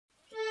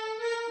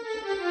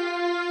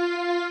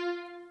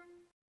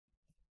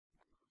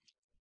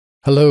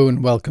Hello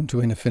and welcome to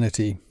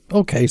Affinity.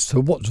 Okay, so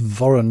what's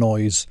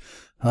Voronoise?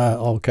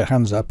 Okay,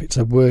 hands up. It's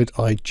a word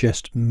I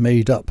just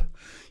made up.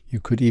 You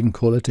could even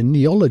call it a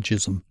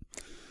neologism.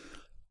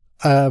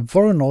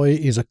 Voronoise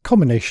is a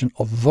combination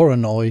of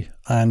Voronoi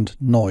and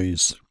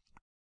noise.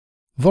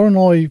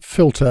 Voronoise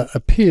filter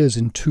appears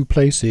in two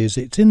places.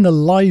 It's in the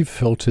live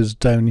filters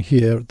down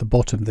here at the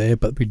bottom there,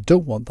 but we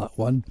don't want that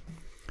one.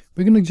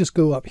 We're going to just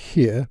go up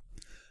here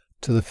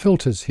to the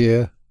filters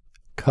here,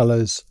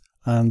 colors,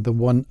 and the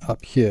one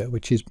up here,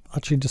 which is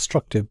actually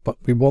destructive, but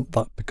we want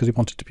that because we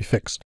want it to be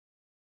fixed.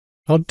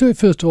 I'll do it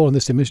first of all in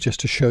this image just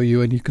to show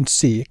you, and you can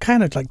see it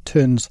kind of like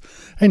turns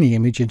any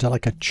image into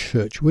like a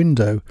church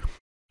window,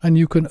 and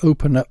you can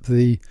open up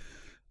the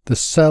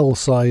cell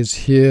size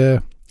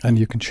here, and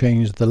you can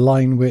change the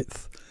line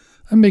width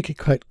and make it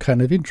quite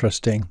kind of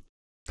interesting.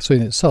 So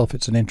in itself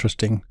it's an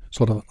interesting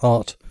sort of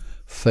art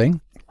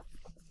thing.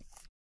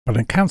 I'm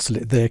going to cancel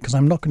it there because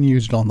I'm not going to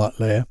use it on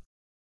that layer.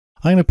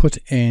 I'm going to put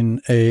in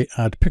a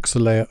add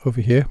pixel layer over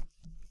here.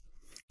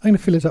 I'm going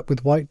to fill it up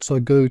with white, so I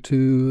go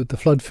to the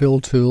flood fill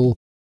tool.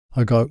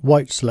 I got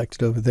white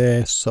selected over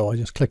there, so I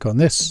just click on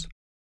this.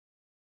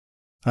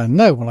 And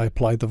now when I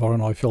apply the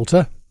Voronoise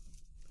filter,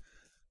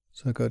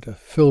 so I go to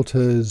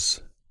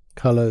filters,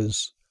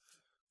 colors,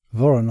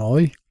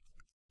 Voronoise.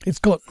 It's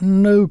got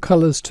no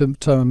colors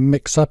to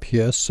mix up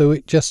here, so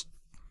it just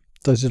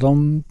does it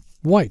on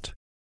white.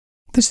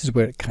 This is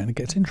where it kind of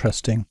gets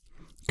interesting.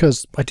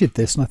 Because I did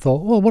this and I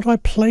thought, well, what do I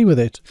play with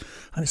it?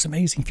 And it's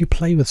amazing, if you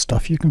play with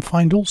stuff, you can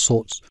find all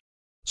sorts.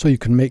 So you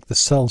can make the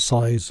cell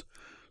size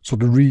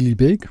sort of really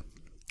big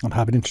and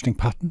have an interesting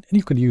pattern. And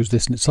you can use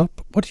this and it's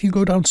up. What if you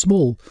go down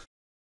small?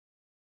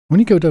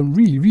 When you go down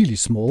really, really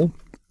small,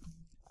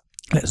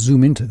 let's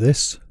zoom into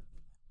this.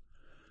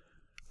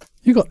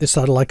 You got this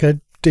sort of like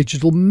a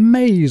digital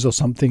maze or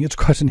something. It's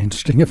quite an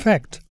interesting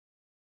effect.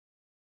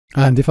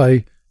 And if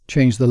I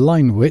change the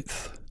line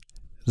width,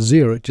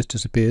 0, it just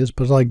disappears,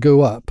 but as I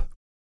go up,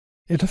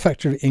 it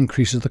effectively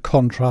increases the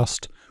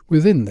contrast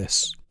within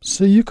this.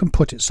 So you can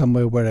put it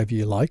somewhere wherever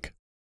you like.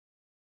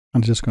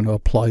 I'm just going to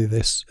apply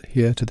this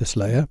here to this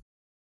layer.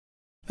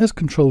 There's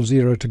Control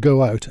 0 to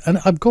go out, and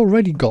I've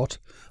already got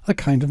a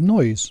kind of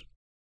noise.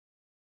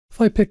 If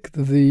I pick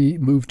the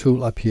move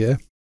tool up here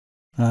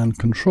and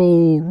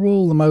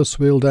roll the mouse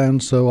wheel down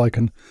so I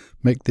can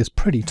make this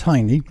pretty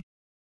tiny,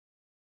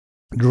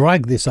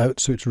 drag this out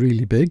so it's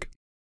really big.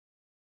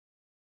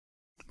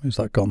 Where's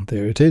that gone?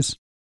 There it is.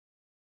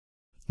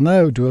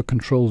 Now do a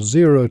Control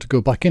 0 to go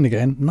back in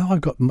again. Now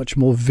I've got a much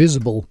more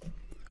visible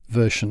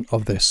version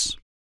of this.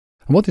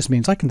 And what this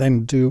means, I can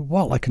then do,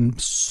 well, I can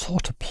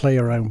sort of play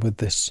around with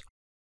this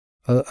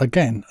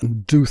again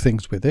and do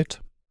things with it.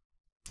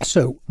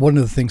 So one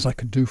of the things I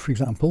could do, for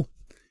example,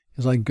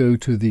 is I go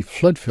to the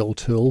flood fill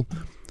tool.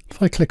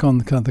 If I click on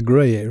the kind of the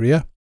grey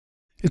area,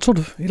 it sort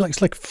of it's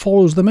like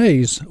follows the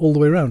maze all the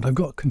way around. I've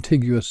got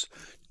contiguous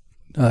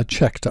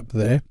checked up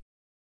there.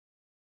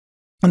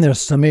 And there are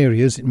some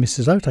areas it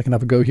misses out. I can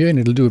have a go here and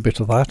it'll do a bit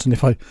of that. And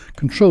if I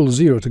Control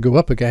 0 to go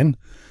up again,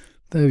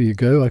 there you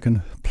go. I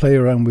can play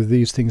around with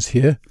these things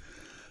here.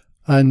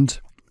 And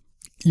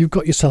you've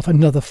got yourself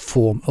another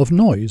form of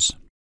noise.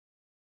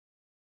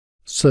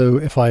 So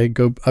if I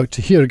go out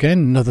to here again,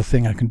 another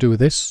thing I can do with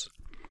this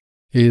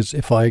is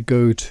if I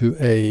go to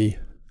a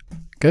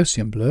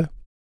Gaussian blur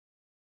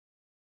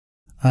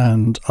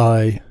and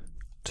I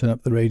turn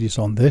up the radius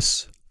on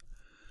this,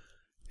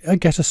 I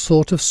get a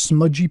sort of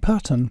smudgy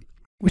pattern,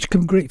 which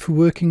can be great for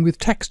working with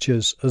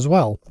textures as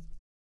well.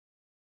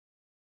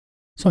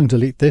 So I'm going to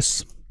delete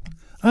this,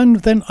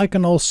 and then I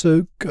can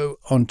also go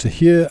onto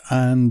here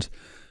and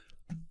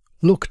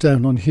look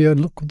down on here and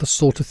look at the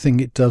sort of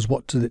thing it does.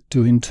 What does it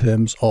do in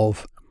terms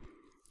of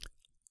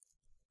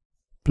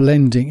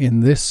blending in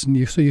this?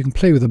 And so you can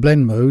play with the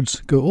blend modes,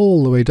 go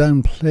all the way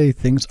down, play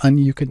things, and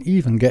you can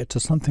even get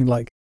to something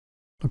like,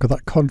 look at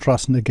that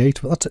contrast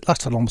negate. Well,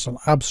 that's almost an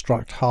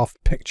abstract half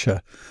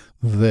picture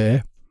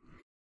there.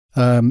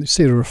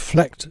 See, the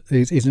reflect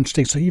is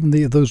interesting. So even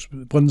those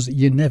ones that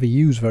you never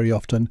use very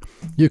often,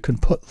 you can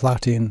put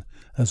that in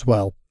as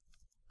well.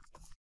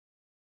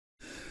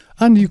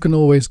 And you can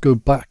always go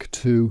back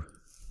to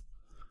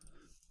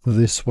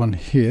this one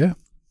here,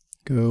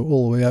 go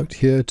all the way out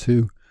here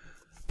to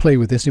play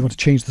with this. If you want to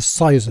change the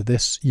size of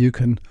this, you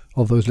can,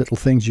 of those little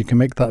things, you can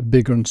make that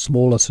bigger and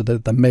smaller so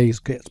that the maze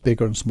gets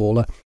bigger and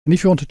smaller. And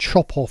if you want to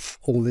chop off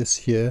all this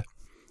here,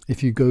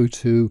 if you go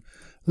to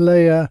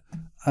layer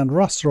and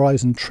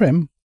rasterize and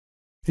trim,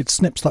 it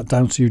snips that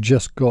down so you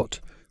just got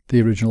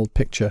the original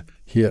picture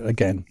here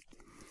again.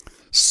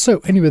 So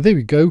anyway, there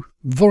we go,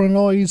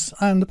 Voronoise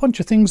and a bunch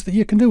of things that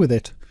you can do with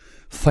it.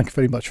 Thank you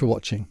very much for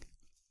watching.